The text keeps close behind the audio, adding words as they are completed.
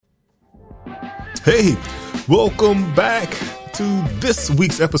Hey, welcome back to this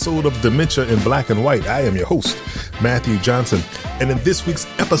week's episode of Dementia in Black and White. I am your host, Matthew Johnson. And in this week's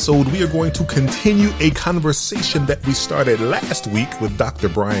episode, we are going to continue a conversation that we started last week with Dr.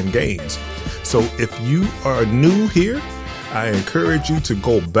 Brian Gaines. So if you are new here, I encourage you to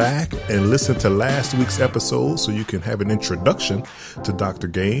go back and listen to last week's episode so you can have an introduction to Dr.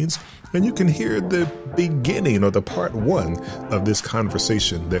 Gaines and you can hear the beginning or the part one of this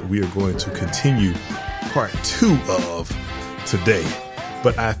conversation that we are going to continue part two of today.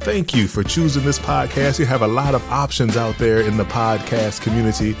 But I thank you for choosing this podcast. You have a lot of options out there in the podcast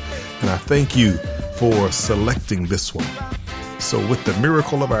community, and I thank you for selecting this one. So with the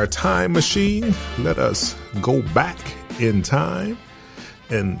miracle of our time machine, let us go back in time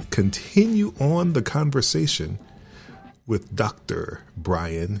and continue on the conversation with Dr.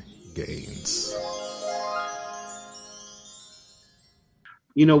 Brian Gaines.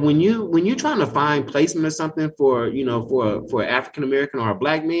 You know, when you're trying to find placement or something for African American or a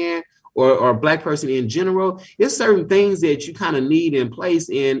black man or a black person in general, there's certain things that you kind of need in place.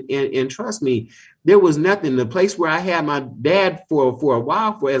 And trust me, there was nothing. The place where I had my dad for a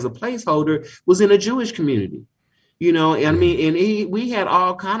while for as a placeholder was in a Jewish community. You know, and I mean, and we had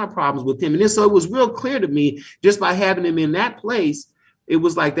all kind of problems with him. And so it was real clear to me just by having him in that place. It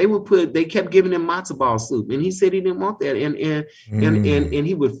was like they kept giving him matzo ball soup, and he said he didn't want that, and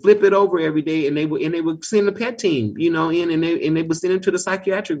he would flip it over every day, and they would send the pet team, you know, and they would send him to the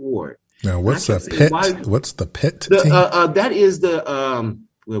psychiatric ward. Now, what's the pet? What's the pet team? That is the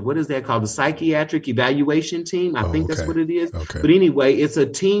what is that called? The psychiatric evaluation team. I think that's what it is. Okay. But anyway, it's a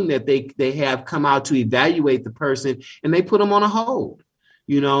team that they have come out to evaluate the person, and they put him on a hold.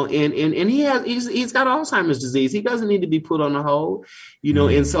 You know, and he's got Alzheimer's disease. He doesn't need to be put on a hold, you know.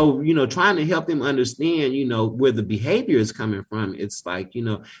 And so, you know, trying to help him understand, you know, where the behavior is coming from. It's like, you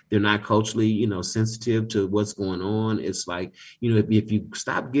know, they're not culturally, you know, sensitive to what's going on. It's like, you know, if you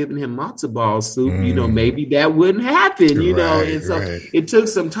stop giving him matzo ball soup, you know, maybe that wouldn't happen, you know. And so it took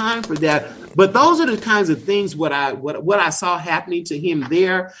some time for that. But those are the kinds of things what I saw happening to him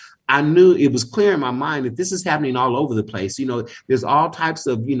there. I knew it was clear in my mind that this is happening all over the place. You know, there's all types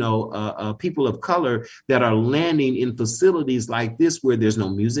of, you know, people of color that are landing in facilities like this where there's no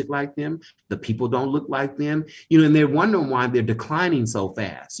music like them. The people don't look like them, you know, and they're wondering why they're declining so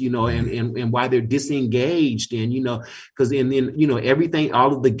fast, you know, and why they're disengaged. And, you know, because and then, you know, everything,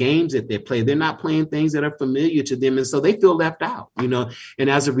 all of the games that they play, they're not playing things that are familiar to them. And so they feel left out, you know, and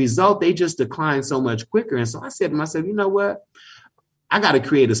as a result, they just decline so much quicker. And so I said to myself, you know what? I got to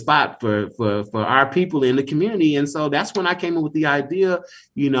create a spot for our people in the community. And so that's when I came up with the idea,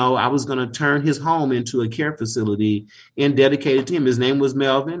 you know, I was going to turn his home into a care facility and dedicate it to him. His name was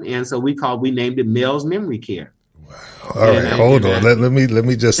Melvin. And so we named it Mel's Memory Care. Wow. All right, hold on. Let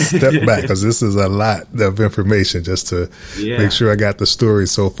me just step back because this is a lot of information just to make sure I got the story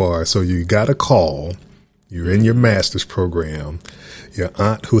so far. So you got a call. You're in your master's program. Your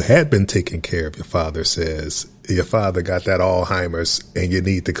aunt who had been taking care of your father says, your father got that Alzheimer's and you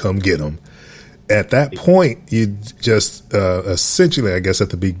need to come get him. At that point, you just essentially, I guess at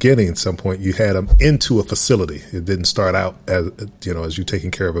the beginning, at some point, you had him into a facility. It didn't start out as, you know, as you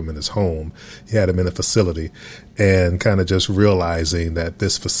taking care of him in his home. You had him in a facility and kind of just realizing that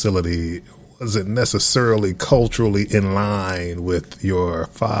this facility wasn't necessarily culturally in line with your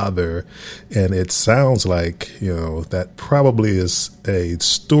father. And it sounds like, you know, that probably is a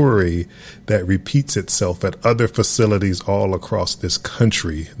story that repeats itself at other facilities all across this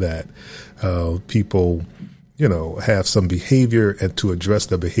country, that people, you know, have some behavior and to address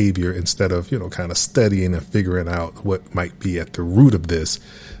the behavior instead of, you know, kind of studying and figuring out what might be at the root of this.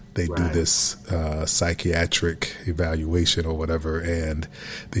 They do this psychiatric evaluation or whatever, and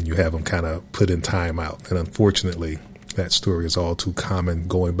then you have them kind of put in timeout. And unfortunately, that story is all too common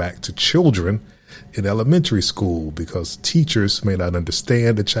going back to children in elementary school because teachers may not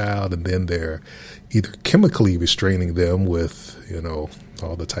understand the child, and then they're either chemically restraining them with, you know,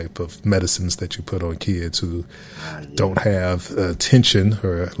 all the type of medicines that you put on kids who don't have attention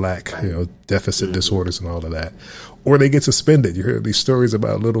or lack, you know, deficit disorders and all of that. Or they get suspended. You hear these stories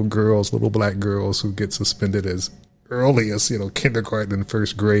about little girls, little black girls who get suspended as early as, you know, kindergarten and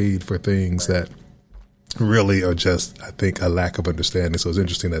first grade for things that really are just, I think, a lack of understanding. So it's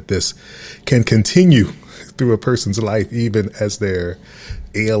interesting that this can continue through a person's life, even as they're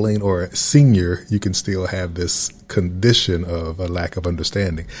ailing or a senior, you can still have this condition of a lack of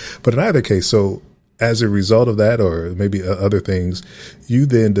understanding. But in either case, so as a result of that, or maybe other things, you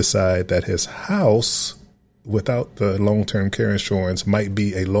then decide that his house without the long-term care insurance might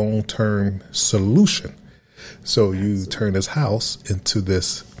be a long-term solution. So you turn his house into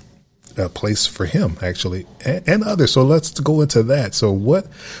this a place for him actually, and others. So let's go into that. So what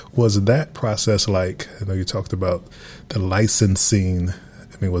was that process like? I know you talked about the licensing.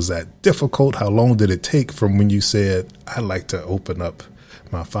 I mean, was that difficult? How long did it take from when you said, I'd like to open up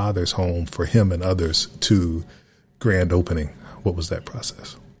my father's home for him and others to grand opening? What was that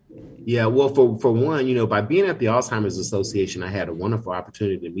process? Yeah, well, for one, by being at the Alzheimer's Association, I had a wonderful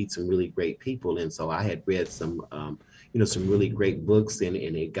opportunity to meet some really great people. And so I had read some really great books and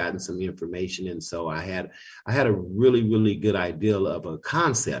had gotten some information. And so I had a really, really good idea of a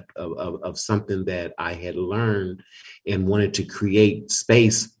concept of something that I had learned and wanted to create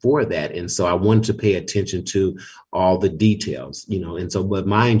space for that. And so I wanted to pay attention to all the details, and so, but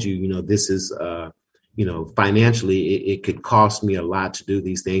mind you, this is, financially, it could cost me a lot to do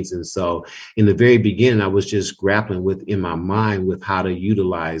these things. And so in the very beginning, I was just grappling with in my mind with how to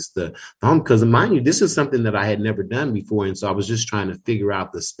utilize the home, because mind you, this is something that I had never done before. And so I was just trying to figure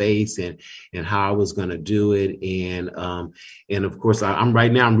out the space and how I was going to do it. And of course, I'm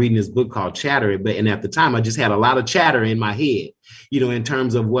reading this book called Chatter. And at the time, I just had a lot of chatter in my head, in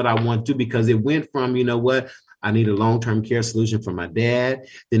terms of what I want to do, because it went from, I need a long-term care solution for my dad.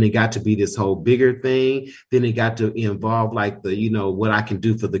 Then it got to be this whole bigger thing. Then it got to involve like what I can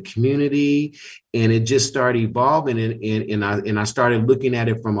do for the community. And it just started evolving. And I started looking at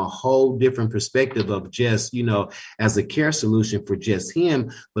it from a whole different perspective of just, as a care solution for just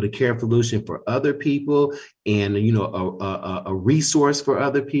him, but a care solution for other people and, a resource for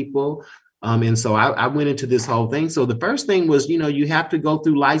other people. And so I went into this whole thing. So the first thing was, you have to go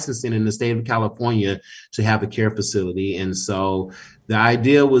through licensing in the state of California to have a care facility. And so the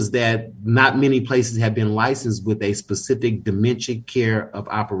idea was that not many places have been licensed with a specific dementia care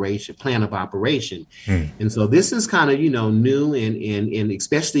plan of operation. And so this is kind of, new and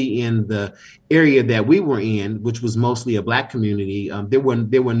especially in the area that we were in, which was mostly a Black community. There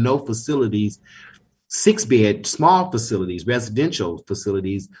were no facilities, 6-bed small facilities, residential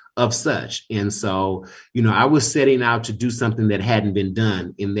facilities of such. And so, I was setting out to do something that hadn't been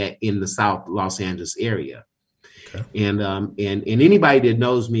done in the South Los Angeles area. Okay. And anybody that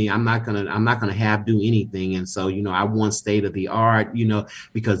knows me, I'm not gonna do anything. And so, I want state of the art,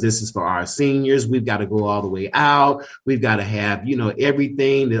 because this is for our seniors. We've got to go all the way out. We've got to have,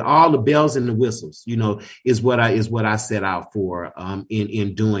 everything, that all the bells and the whistles, is what I set out for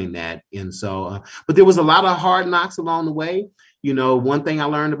in doing that. And so, but there was a lot of hard knocks along the way. One thing I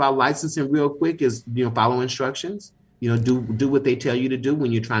learned about licensing real quick is, follow instructions. Do what they tell you to do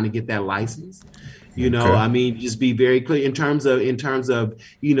when you're trying to get that license. Okay. Just be very clear in terms of,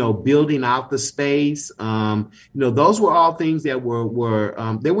 building out the space. Those were all things that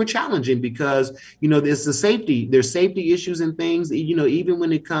were challenging because, there's safety issues and things, even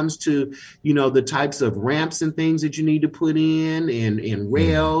when it comes to, the types of ramps and things that you need to put in and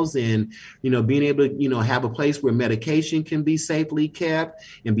rails and, being able to, have a place where medication can be safely kept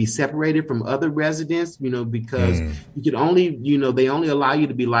and be separated from other residents, because you can only, they only allow you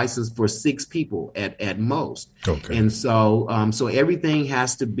to be licensed for 6 people at most. Okay. And so everything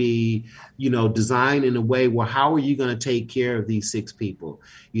has to be, designed in a way where how are you going to take care of these 6 people,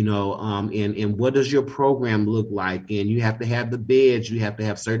 and what does your program look like? And you have to have the beds, you have to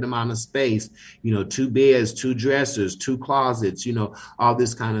have certain amount of space, 2 beds, 2 dressers, 2 closets, all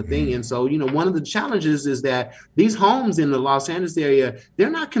this kind of thing. And so, one of the challenges is that these homes in the Los Angeles area, they're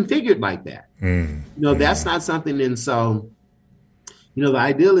not configured like that. That's not something. And so, the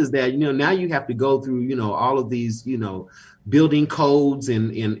ideal is that, now you have to go through, all of these, building codes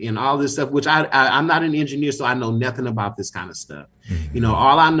and all this stuff, which I'm not an engineer, so I know nothing about this kind of stuff.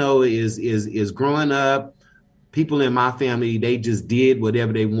 All I know is growing up, people in my family, they just did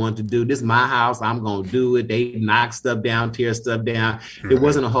whatever they wanted to do. This is my house. I'm going to do it. They knock stuff down, tear stuff down. There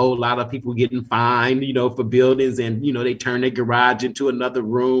wasn't a whole lot of people getting fined, for buildings and, they turn their garage into another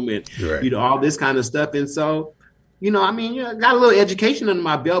room and, all this kind of stuff. And so, I got a little education under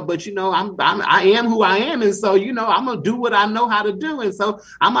my belt, but, I am who I am. And so, I'm going to do what I know how to do. And so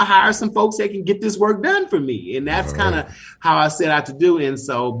I'm going to hire some folks that can get this work done for me. And that's kind of how I set out to do. And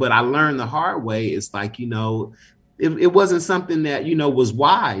so, but I learned the hard way. It's like, it wasn't something that, was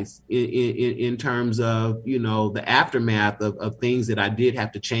wise in terms of, the aftermath of things that I did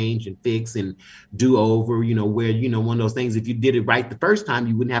have to change and fix and do over, where, one of those things, if you did it right the first time,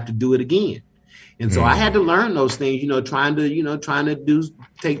 you wouldn't have to do it again. And so I had to learn those things, trying to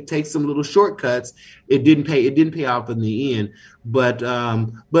take some little shortcuts. It didn't pay off in the end. But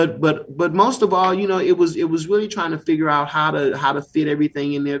most of all, it was really trying to figure out how to fit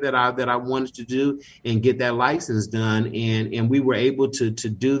everything in there that I wanted to do and get that license done. And we were able to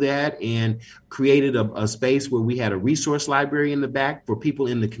do that and created a space where we had a resource library in the back for people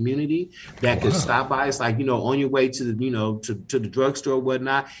in the community that could stop by. It's like, on your way to the drugstore or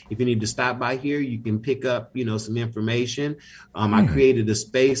whatnot. If you need to stop by here, you can pick up, some information. I created a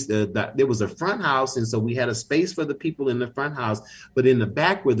space that there was a front house. And so we had a space for the people in the front house, but in the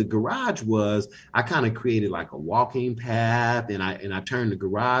back where the garage was, I kind of created like a walking path, and I turned the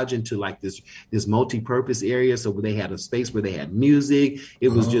garage into like this multi-purpose area. So they had a space where they had music. It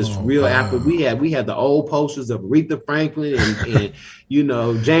was just real. After we had the old posters of Aretha Franklin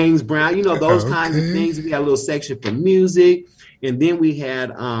and James Brown, those kinds of things. We had a little section for music. And then we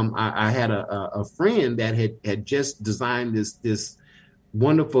had I had a friend that had just designed this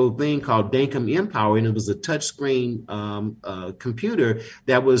wonderful thing called Dankum Empower, and it was a touchscreen computer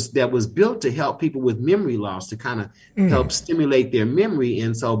that was built to help people with memory loss, to kind of help stimulate their memory.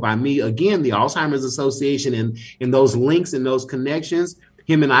 And so by me, again, the Alzheimer's Association and those links and those connections,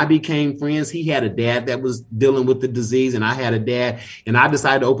 him and I became friends. He had a dad that was dealing with the disease, and I had a dad, and I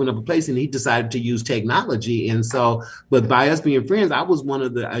decided to open up a place, and he decided to use technology. And so, but by us being friends, I was one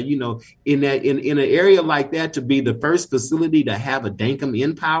of the, in an area like that, to be the first facility to have a Dankum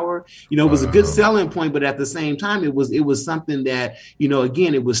Empower, it was a good selling point, but at the same time, it was something that,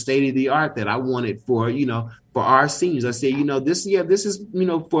 again, it was state of the art that I wanted for our seniors. I said, this is,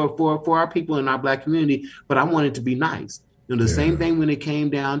 for our people in our Black community, but I want it to be nice. Same thing when it came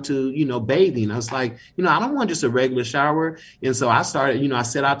down to, bathing. I was like, I don't want just a regular shower. And so I started, I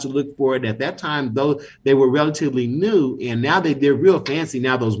set out to look for it. At that time, though, they were relatively new, and now they're real fancy.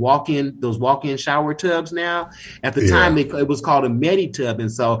 Now those walk-in shower tubs now. At the time, it was called a Meditub. And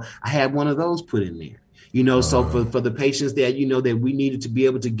so I had one of those put in there. So for the patients that, that we needed to be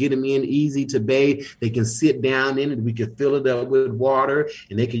able to get them in easy to bathe, they can sit down in it. We could fill it up with water,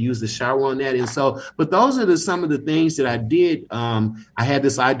 and they can use the shower on that. And so, but those are some of the things that I did. I had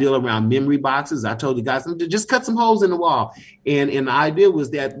this idea around memory boxes. I told the guys, just cut some holes in the wall. And the idea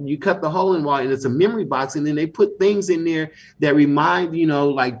was that you cut the hole in the wall, and it's a memory box. And then they put things in there that remind,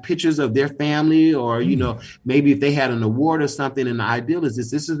 like pictures of their family, or, maybe if they had an award or something. And the idea is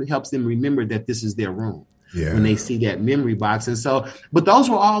this helps them remember that this is their room. When they see that memory box. And so, but those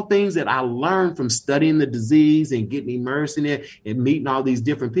were all things that I learned from studying the disease and getting immersed in it and meeting all these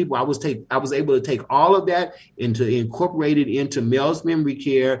different people. I was able to take all of that and to incorporate it into Mel's Memory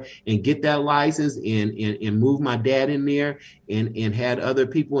Care and get that license and move my dad in there and had other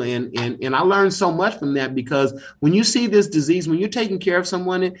people. And I learned so much from that, because when you see this disease, when you're taking care of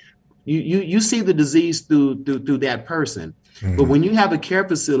someone, you see the disease through that person. But when you have a care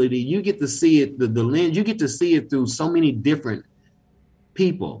facility, you get to see it, the lens, you get to see it through so many different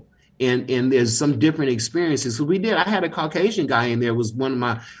people. And there's some different experiences. So I had a Caucasian guy in there, was one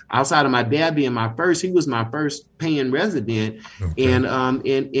of outside of my dad being my first, he was my first paying resident. Okay.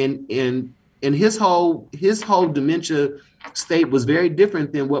 And his whole dementia state was very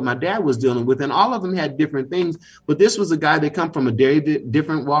different than what my dad was dealing with. And all of them had different things, but this was a guy that come from a very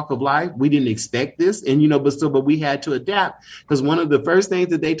different walk of life. We didn't expect this. And, but we had to adapt, because one of the first things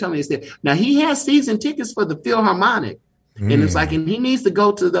that they told me is that now he has season tickets for the Philharmonic. And it's like, and he needs to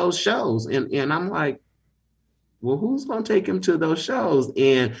go to those shows. And I'm like, well, who's going to take him to those shows?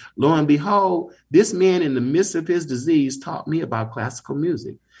 And lo and behold, this man in the midst of his disease taught me about classical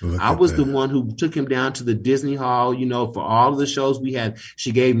music. I was the one who took him down to the Disney Hall, for all of the shows we had.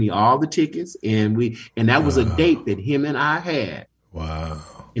 She gave me all the tickets, and that was a date that him and I had. Wow.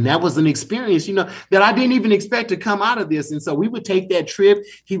 And that was an experience, that I didn't even expect to come out of this. And so we would take that trip.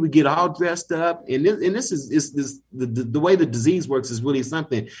 He would get all dressed up. And this is the way the disease works is really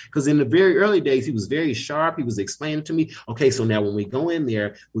something, because in the very early days, he was very sharp. He was explaining to me, okay, so now when we go in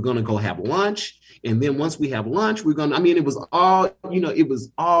there, we're going to go have lunch. And then once we have lunch, it was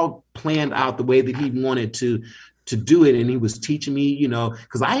all planned out the way that he wanted to do it. And he was teaching me,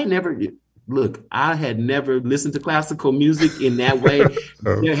 because I had never listened to classical music in that way.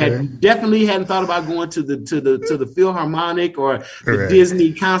 Okay. Definitely hadn't thought about going to the Philharmonic or the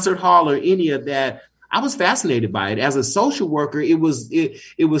Disney Concert Hall or any of that. I was fascinated by it. As a social worker, it was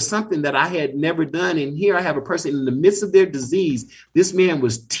something that I had never done. And here I have a person in the midst of their disease. This man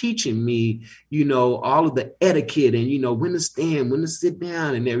was teaching me, all of the etiquette and, when to stand, when to sit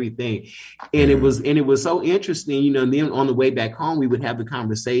down and everything. And it was so interesting, and then on the way back home, we would have the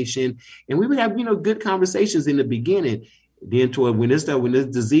conversation, and we would have, good conversations in the beginning. Then when the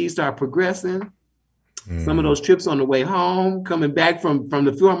disease started progressing, Some of those trips on the way home, coming back from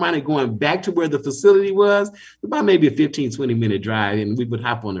the Philharmonic, going back to where the facility was, about maybe a 15, 20-minute drive, and we would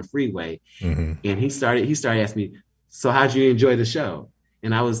hop on the freeway. And he started asking me, so how'd you enjoy the show?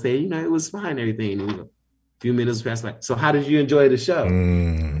 And I would say, it was fine, everything. And a few minutes passed by. So how did you enjoy the show?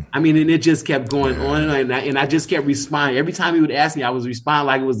 I mean, and it just kept going on, and I just kept responding. Every time he would ask me, I was responding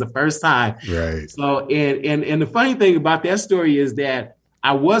like it was the first time. Right. So, and the funny thing about that story is that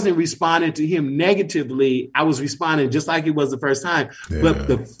I wasn't responding to him negatively. I was responding just like it was the first time. Yeah. But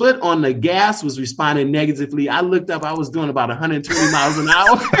the foot on the gas was responding negatively. I looked up, I was doing about 120 miles an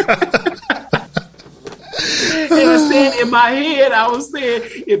hour. And I said in my head, I was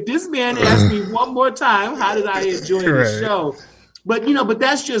saying, if this man asked me one more time, how did I enjoy the show? But, but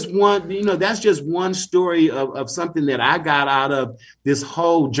that's just one story of something that I got out of this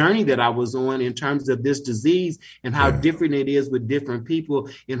whole journey that I was on in terms of this disease and how different it is with different people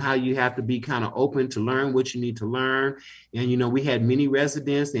and how you have to be kind of open to learn what you need to learn. And, we had many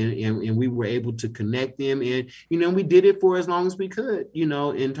residents and we were able to connect them. And, we did it for as long as we could,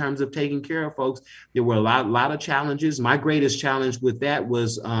 in terms of taking care of folks. There were a lot of challenges. My greatest challenge with that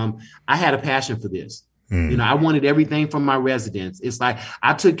was I had a passion for this. I wanted everything from my residents. It's like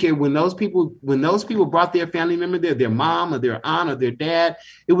I took care when those people brought their family member there, their mom or their aunt or their dad,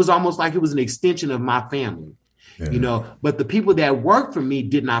 it was almost like it was an extension of my family, but the people that worked for me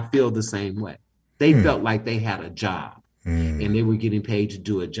did not feel the same way. They felt like they had a job. And they were getting paid to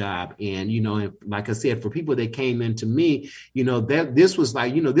do a job. And, and like I said, for people that came into me, this was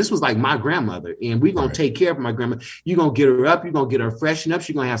like my grandmother, and we're going to take care of my grandmother. You're going to get her up. You're going to get her freshened up.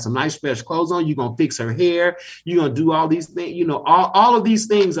 She's going to have some nice fresh clothes on. You're going to fix her hair. You're going to do all these things. All of these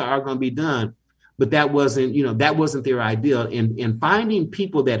things are going to be done. But that wasn't their ideal. And finding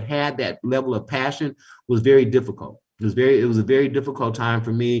people that had that level of passion was very difficult. It was a very difficult time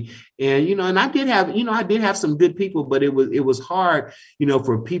for me. And, and I did have some good people, but it was hard,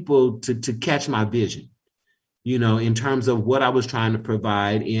 for people to catch my vision, in terms of what I was trying to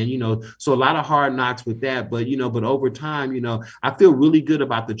provide. And, so a lot of hard knocks with that, but over time, I feel really good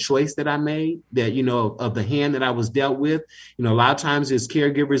about the choice that I made, that, of the hand that I was dealt with. A lot of times as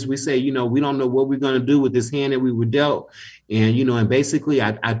caregivers, we say, we don't know what we're going to do with this hand that we were dealt. And, and basically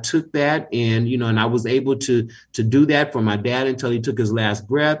I took that and, and I was able to do that for my dad until he took his last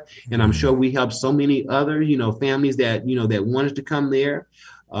breath. And I'm sure we helped so many other, families that, that wanted to come there.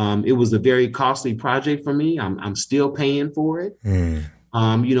 It was a very costly project for me. I'm still paying for it, in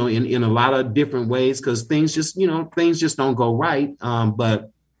a lot of different ways, because things just don't go right.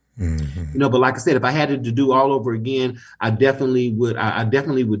 But like I said, if I had to do all over again, I definitely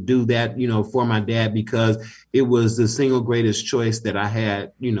would do that, for my dad, because it was the single greatest choice that I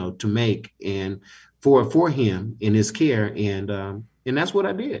had, to make and for him in his care. And that's what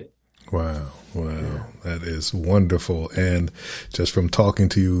I did. Wow. Yeah. That is wonderful. And just from talking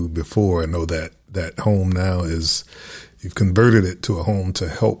to you before, I know that home now you've converted it to a home to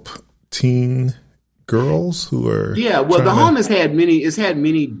help teen girls who are. Yeah. Well, the home has had many,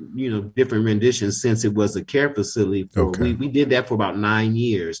 different renditions since it was a care facility. We did that for about 9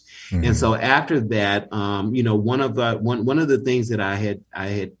 years. And so after that, one of the things that I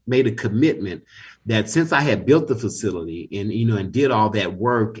had made a commitment that since I had built the facility and, and did all that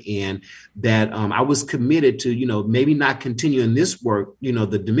work, and that I was committed to, maybe not continuing this work,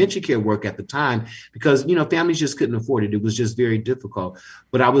 the dementia care work at the time, because, families just couldn't afford it. It was just very difficult.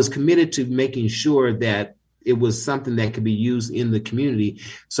 But I was committed to making sure that it was something that could be used in the community.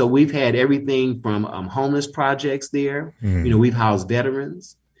 So we've had everything from homeless projects there. We've housed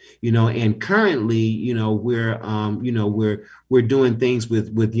veterans. And currently, we're doing things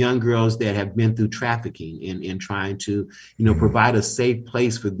with young girls that have been through trafficking and trying to, provide a safe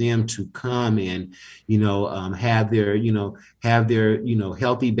place for them to come and, have their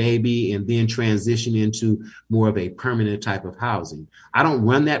healthy baby and then transition into more of a permanent type of housing. I don't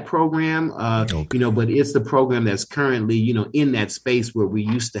run that program, but it's the program that's currently, in that space where we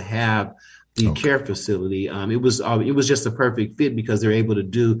used to have the care facility. It was just a perfect fit because they're able to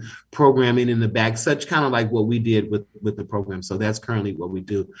do programming in the back, such kind of like what we did with the program. So that's currently what we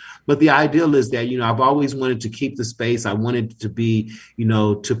do. But the ideal is that, I've always wanted to keep the space. I wanted to be,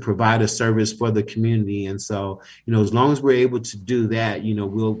 to provide a service for the community. And so, as long as we're able to do that,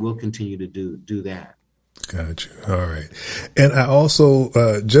 we'll continue to do that. Got you. All right. And I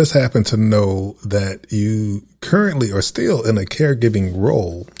also just happen to know that you currently are still in a caregiving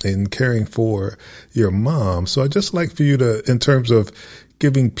role in caring for your mom. So I'd just like for you to, in terms of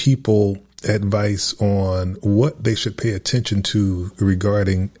giving people advice on what they should pay attention to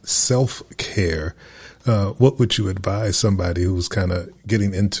regarding self-care, what would you advise somebody who's kind of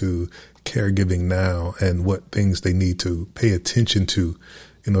getting into caregiving now and what things they need to pay attention to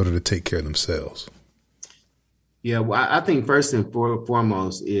in order to take care of themselves? Yeah, well, I think first and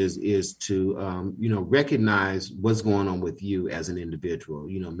foremost is to recognize what's going on with you as an individual.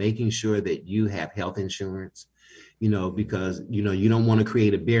 Making sure that you have health insurance. Because, you don't want to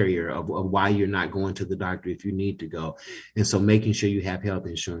create a barrier of why you're not going to the doctor if you need to go. And so making sure you have health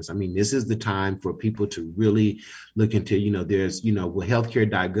insurance. I mean, this is the time for people to really look into, there's,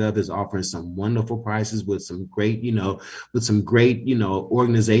 healthcare.gov is offering some wonderful prices with some great,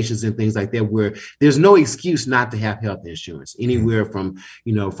 organizations and things like that, where there's no excuse not to have health insurance, anywhere from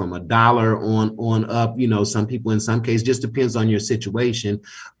 $1 on up. Some people in some cases, just depends on your situation.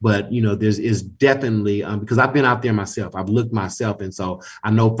 But, is definitely because I've been out there myself. I've looked myself. And so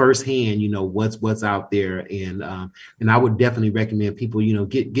I know firsthand, what's out there. And I would definitely recommend people,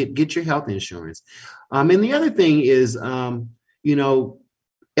 get your health insurance. And the other thing is,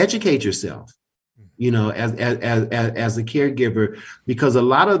 educate yourself, as a caregiver, because a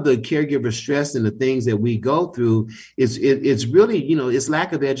lot of the caregiver stress and the things that we go through it's really, it's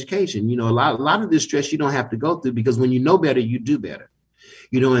lack of education. A lot of this stress you don't have to go through, because when you know better, you do better.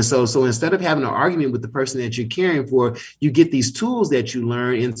 And so instead of having an argument with the person that you're caring for, you get these tools that you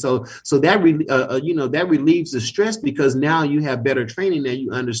learn. And so that relieves the stress, because now you have better training and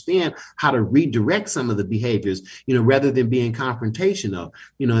you understand how to redirect some of the behaviors, rather than being confrontational,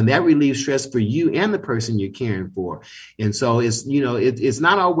 and that relieves stress for you and the person you're caring for. And so it's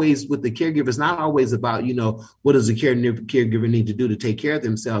not always with the caregiver. It's not always about, what does the caregiver need to do to take care of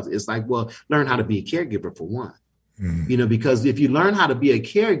themselves? It's like, well, learn how to be a caregiver for one. Because if you learn how to be a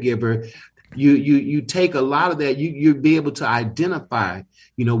caregiver, you take a lot of that, you'll be able to identify,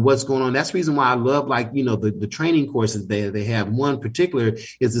 what's going on. That's the reason why I love, the training courses they have. One particular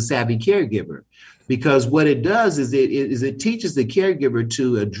is the Savvy Caregiver, because what it does is it teaches the caregiver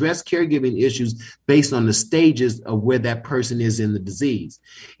to address caregiving issues based on the stages of where that person is in the disease.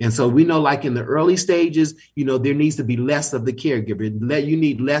 And so we know, like in the early stages, there needs to be less of the caregiver. You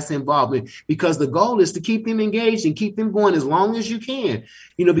need less involvement, because the goal is to keep them engaged and keep them going as long as you can,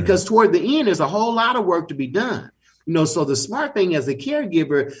 because toward the end, there's a whole lot of work to be done. So the smart thing as a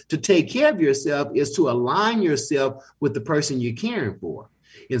caregiver to take care of yourself is to align yourself with the person you're caring for.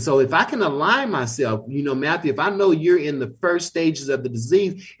 And so if I can align myself, Matthew, if I know you're in the first stages of the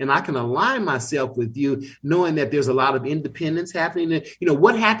disease, and I can align myself with you, knowing that there's a lot of independence happening.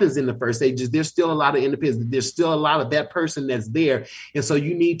 What happens in the first stages? There's still a lot of independence. There's still a lot of that person that's there. And so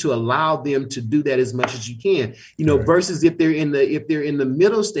you need to allow them to do that as much as you can, right. Versus if they're in the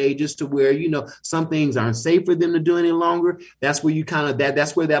middle stages, to where, some things aren't safe for them to do any longer. That's where you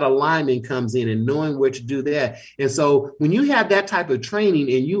that's where that alignment comes in, and knowing where to do that. And so when you have that type of training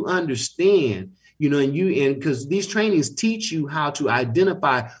and you understand, because these trainings teach you how to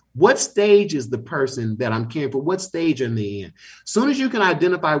identify what stage is the person that I'm caring for, what stage are they in. As soon as you can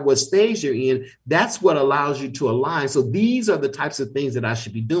identify what stage you're in, that's what allows you to align. So these are the types of things that I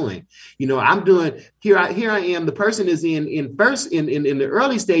should be doing. I'm doing here I am. The person is in the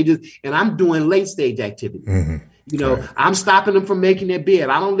early stages, and I'm doing late stage activity. Mm-hmm. Right. I'm stopping them from making their bed.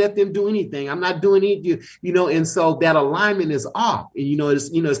 I don't let them do anything. I'm not doing anything, and so that alignment is off. And,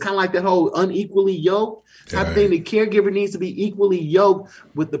 it's kind of like that whole unequally yoked type of thing. The caregiver needs to be equally yoked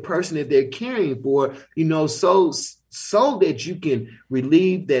with the person that they're caring for, so that you can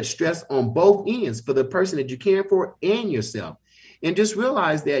relieve that stress on both ends, for the person that you're caring for and yourself. And just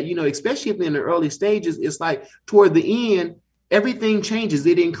realize that, especially if in the early stages, it's like toward the end, everything changes.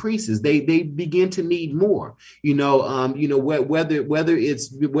 It increases. They begin to need more. Whether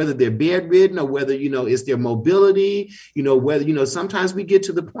they're bedridden, or whether it's their mobility. Whether sometimes we get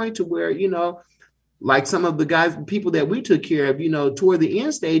to the point to where like some of the people that we took care of. Toward the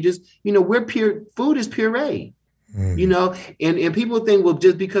end stages, food is pureed. And people think, well,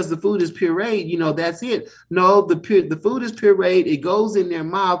 just because the food is pureed, that's it. No, the food is pureed. It goes in their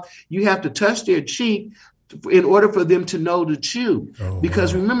mouth. You have to touch their cheek in order for them to know to chew,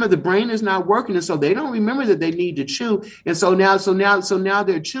 because remember, the brain is not working, and so they don't remember that they need to chew. And so now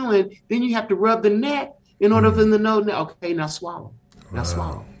they're chewing. Then you have to rub the neck in order for them to know. Okay, now swallow. Now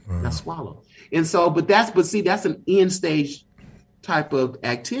swallow. Now swallow. And so, but that's an end stage type of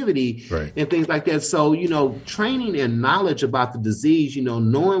activity, right, and things like that. So, training and knowledge about the disease,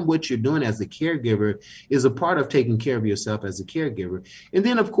 knowing what you're doing as a caregiver is a part of taking care of yourself as a caregiver. And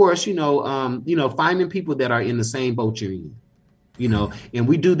then, of course, finding people that are in the same boat you're in. And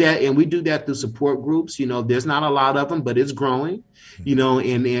we do that through support groups. There's not a lot of them, but it's growing,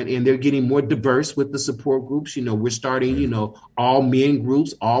 and they're getting more diverse with the support groups. We're starting, all men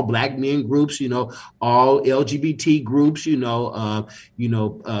groups, all Black men groups, all LGBT groups,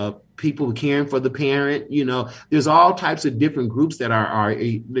 people caring for the parent. There's all types of different groups that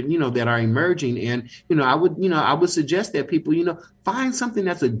are emerging. And, I would suggest that people, find something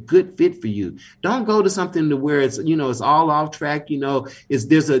that's a good fit for you. Don't go to something to where it's, it's all off track.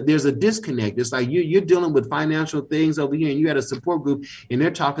 There's a disconnect. It's like you're dealing with financial things over here and you had a support group and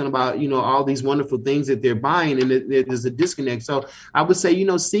they're talking about, all these wonderful things that they're buying, and there's a disconnect. So I would say,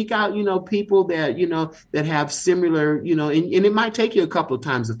 seek out, people that, that have similar, and it might take you a couple of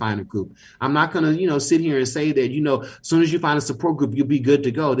times to find a group. I'm not going to, sit here and say that, as soon as you find a support group, you'll be good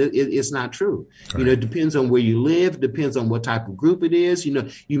to go. It's not true. Right. It depends on where you live, depends on what type of group it is.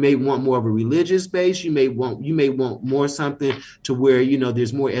 You may want more of a religious base. You may want more something to where,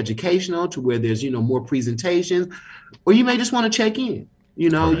 there's more educational, to where there's, more presentations, or you may just want to check in.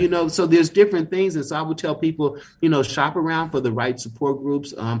 Right. So there's different things. And so I would tell people, shop around for the right support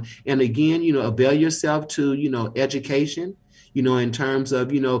groups. And again, avail yourself to, education, in terms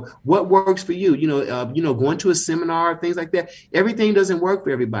of, what works for you, going to a seminar, things like that. Everything doesn't work for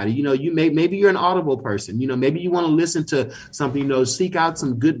everybody. Maybe you're an Audible person, maybe you want to listen to something, seek out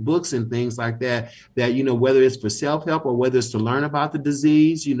some good books and things like that, whether it's for self-help or whether it's to learn about the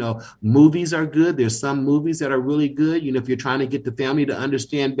disease, movies are good. There's some movies that are really good. If you're trying to get the family to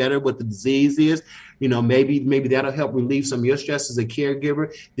understand better what the disease is, maybe that'll help relieve some of your stress as a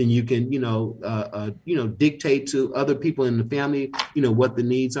caregiver. Then you can, dictate to other people in the family, what the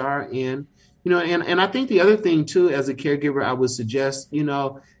needs are. And, and I think the other thing too, as a caregiver, I would suggest,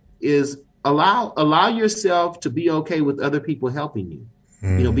 is allow yourself to be okay with other people helping you.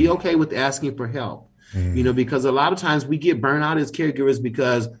 Mm. Be okay with asking for help. Mm. Because a lot of times we get burnt out as caregivers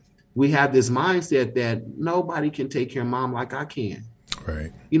because we have this mindset that nobody can take care of mom like I can.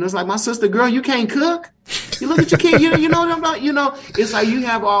 Right. It's like, my sister, girl, you can't cook. You look at your kid, you know what I'm about? It's like you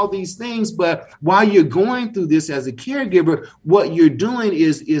have all these things, but while you're going through this as a caregiver, what you're doing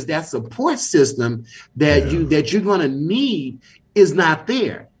is that support system that you're going to need is not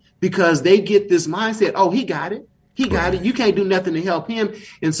there, because they get this mindset, oh, he got it. He got it. You can't do nothing to help him.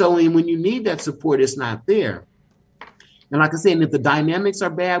 And so when you need that support, it's not there. And like I said, if the dynamics are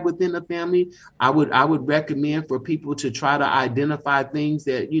bad within the family, I would recommend for people to try to identify things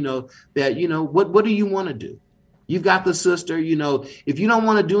that, what do you want to do? You've got the sister, if you don't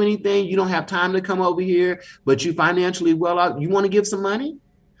want to do anything, you don't have time to come over here, but you financially well out, you want to give some money?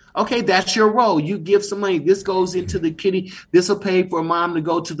 Okay, that's your role. You give some money. This goes into the kitty. This will pay for mom to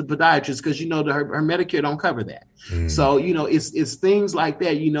go to the podiatrist because, her Medicare don't cover that. Mm. So, it's things like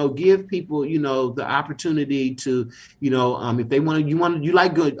that, give people, the opportunity to, if they want to, you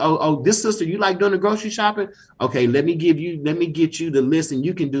like good. Oh, this sister, you like doing the grocery shopping? Okay, let me get you the list and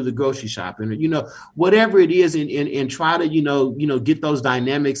you can do the grocery shopping, whatever it is, and try to, get those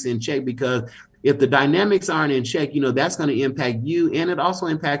dynamics in check, because if the dynamics aren't in check, that's going to impact you, and it also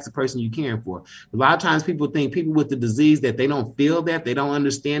impacts the person you're caring for. A lot of times people think people with the disease that they don't feel that, they don't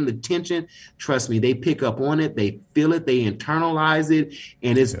understand the tension. Trust me, they pick up on it, they feel it, they internalize it,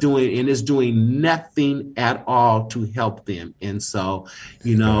 and it's doing nothing at all to help them. And so,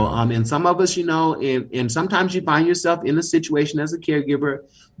 and some of us, and sometimes you find yourself in a situation as a caregiver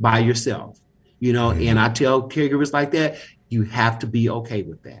by yourself, and I tell caregivers like that, you have to be okay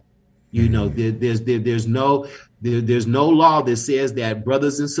with that. There's no law that says that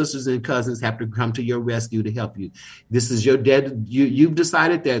brothers and sisters and cousins have to come to your rescue to help you. This is your dead. You've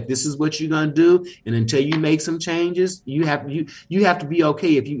decided that this is what you're going to do. And until you make some changes, you have to be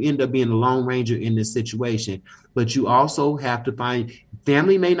okay if you end up being a lone ranger in this situation. But you also have to find,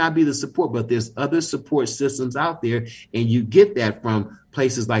 family may not be the support, but there's other support systems out there. And you get that from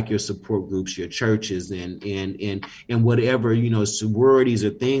places like your support groups, your churches, and whatever, sororities or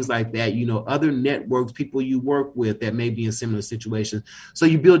things like that, other networks, people you work with that may be in similar situations. So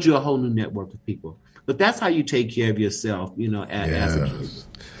you build you a whole new network of people. But that's how you take care of yourself, as a kid.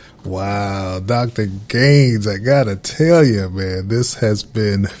 Wow, Dr. Gaines, I gotta tell you, man, this has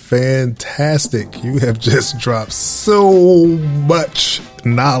been fantastic. You have just dropped so much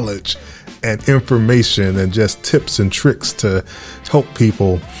knowledge and information and just tips and tricks to help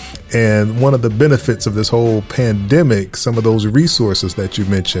people. And one of the benefits of this whole pandemic, some of those resources that you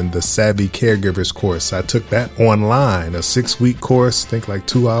mentioned, the Savvy Caregivers course, I took that online, a 6-week course, I think like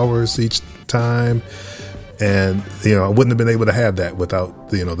 2 hours each time. And, I wouldn't have been able to have that without,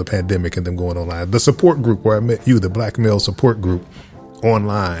 the pandemic and them going online. The support group where I met you, the Black Male Support Group,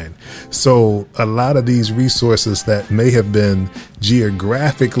 online. So a lot of these resources that may have been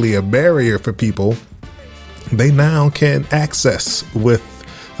geographically a barrier for people, they now can access with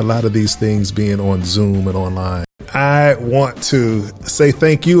a lot of these things being on Zoom and online. I want to say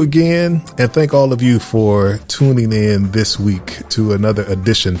thank you again and thank all of you for tuning in this week to another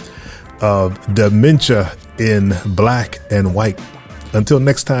edition of Dementia in Black and White. Until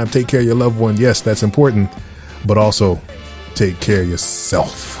next time, take care of your loved one. Yes, that's important, but also take care of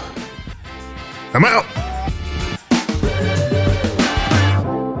yourself. I'm out.